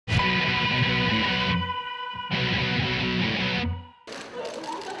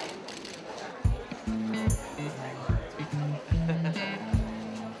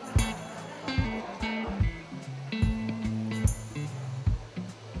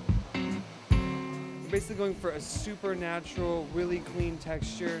basically going for a super natural, really clean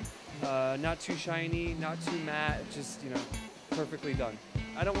texture, not too shiny, not too matte, just, you know, perfectly done.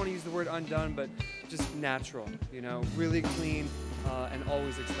 I don't want to use the word undone, but just natural, you know, really clean and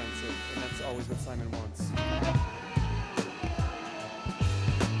always expensive, and that's always what Simon wants.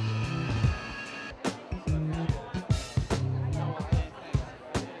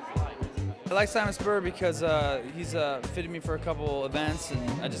 I like Simon Spurr because he's fitted me for a couple events,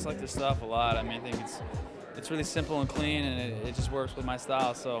 and I just like their stuff a lot. I mean, I think it's really simple and clean, and it just works with my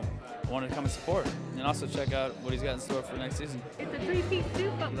style. So I wanted to come and support, and also check out what he's got in store for next season. It's a three-piece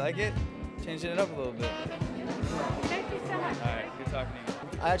suit. You like it? Changing it up a little bit. Thank you so much. All right, good talking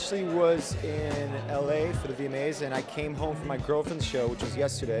to you. I actually was in LA for the VMAs, and I came home from my girlfriend's show, which was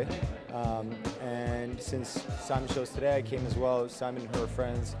yesterday. And since Simon's show's today, I came as well. Simon and her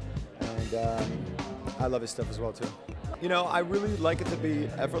friends, and I love his stuff as well too. You know, I really like it to be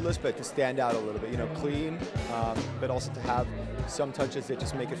effortless, but to stand out a little bit. You know, clean, but also to have some touches that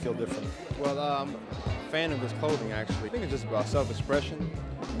just make it feel different. Well, I'm a fan of his clothing, actually. I think it's just about self-expression.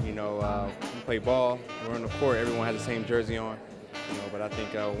 You know, we play ball, we're on the court, everyone has the same jersey on. You know, but I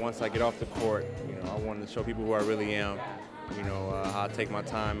think once I get off the court, you know, I wanted to show people who I really am. You know, how I take my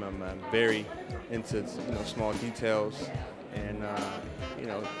time. I'm very into, you know, small details, and you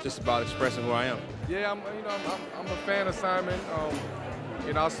know, just about expressing who I am. Yeah, I'm a fan of Simon.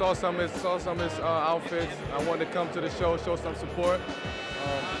 You know, I saw some of his outfits. I wanted to come to the show, show some support.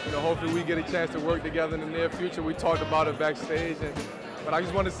 You know, hopefully we get a chance to work together in the near future. We talked about it backstage, but I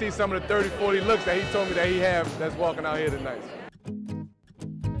just want to see some of the 30, 40 looks that he told me that he had that's walking out here tonight.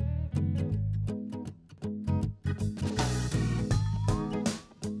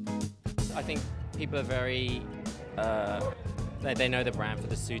 I think people are very, they know the brand for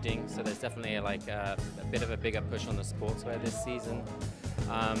the suiting, so there's definitely like a bit of a bigger push on the sportswear this season.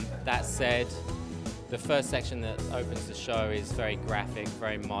 That said, the first section that opens the show is very graphic,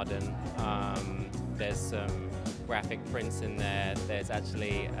 very modern. There's some graphic prints in there. There's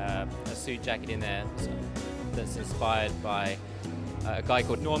actually a suit jacket in there that's inspired by a guy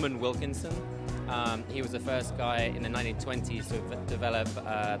called Norman Wilkinson. He was the first guy in the 1920s to develop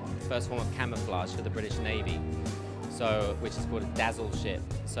the first form of camouflage for the British Navy, which is called a dazzle ship.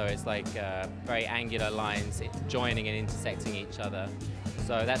 So it's like very angular lines joining and intersecting each other.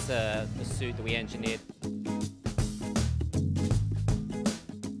 So that's the suit that we engineered.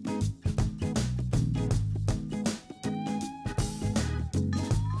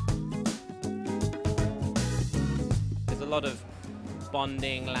 There's a lot of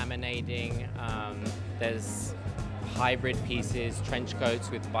bonding, laminating, there's hybrid pieces, trench coats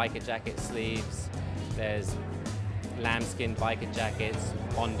with biker jacket sleeves, there's lambskin biker jackets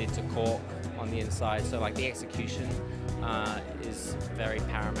bonded to cork on the inside, so like the execution is very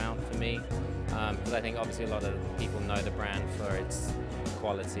paramount for me, because I think obviously a lot of people know the brand for its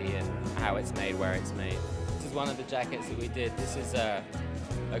quality and how it's made, where it's made. This is one of the jackets that we did. This is a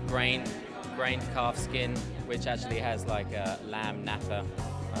grained calf skin, which actually has like a lamb nappa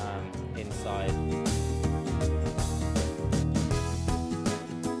inside.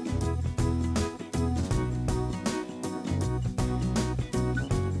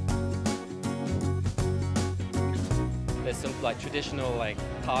 There's some like traditional like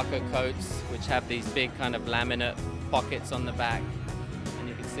parka coats which have these big kind of laminate pockets on the back, and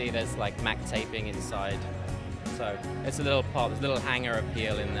you can see there's like Mac taping inside. So it's a little pop, there's a little hanger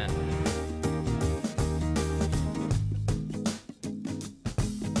appeal in there.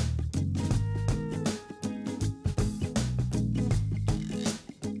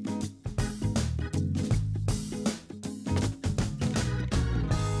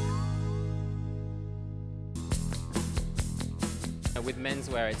 With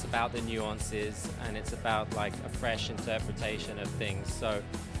menswear, it's about the nuances and it's about like a fresh interpretation of things. So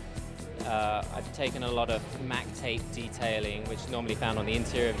I've taken a lot of Mac tape detailing, which is normally found on the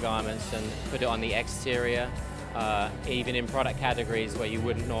interior of garments, and put it on the exterior, even in product categories where you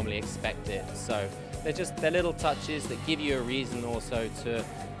wouldn't normally expect it. So they're little touches that give you a reason also to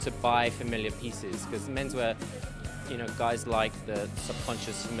buy familiar pieces, because menswear, you know, guys like the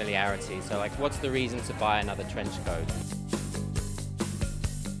subconscious familiarity. So like, what's the reason to buy another trench coat?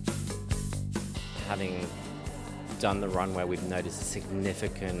 Having done the runway, we've noticed a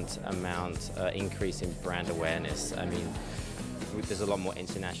significant amount increase in brand awareness. I mean, there's a lot more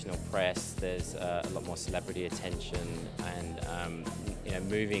international press, there's a lot more celebrity attention, and you know,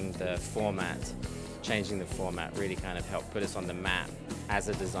 moving the format, changing the format really kind of helped put us on the map as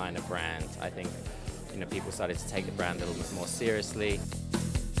a designer brand. I think, you know, people started to take the brand a little bit more seriously.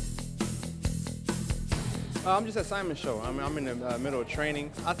 I'm just at Simon's show. I'm in the middle of training.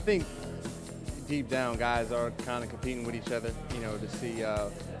 I think deep down, guys are kind of competing with each other, you know, to see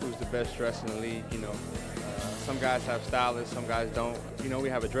who's the best dressed in the league. You know, some guys have stylists, some guys don't. You know, we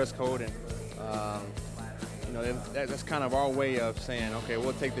have a dress code, and you know, that's kind of our way of saying, okay,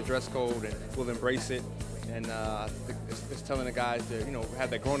 we'll take the dress code and we'll embrace it, and it's telling the guys to, you know, have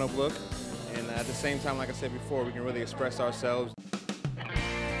that grown-up look, and at the same time, like I said before, we can really express ourselves.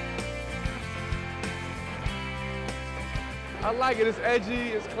 I like it. It's edgy,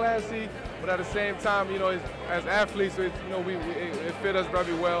 it's classy, but at the same time, you know, as athletes, you know, it fit us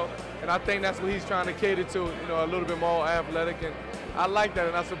very well, and I think that's what he's trying to cater to. You know, a little bit more athletic, and I like that,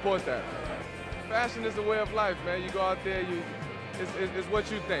 and I support that. Fashion is a way of life, man. You go out there, it's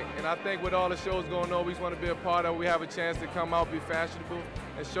what you think, and I think with all the shows going on, we just want to be a part of it. We have a chance to come out, be fashionable,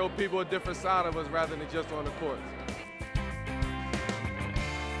 and show people a different side of us rather than just on the court.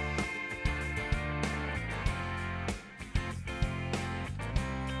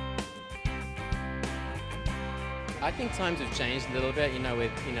 I think times have changed a little bit, you know,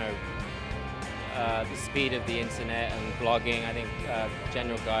 with, you know, the speed of the internet and blogging. I think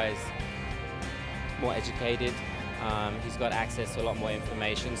general guy's more educated. He's got access to a lot more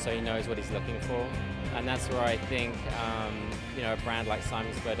information, so he knows what he's looking for. And that's where I think, you know, a brand like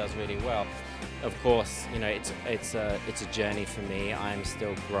Simon Spurr does really well. Of course, you know, it's a journey for me. I'm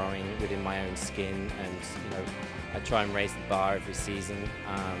still growing within my own skin, and, you know, I try and raise the bar every season,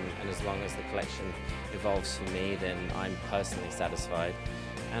 and as long as the collection evolves for me, then I'm personally satisfied,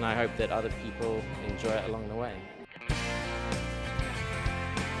 and I hope that other people enjoy it along the way.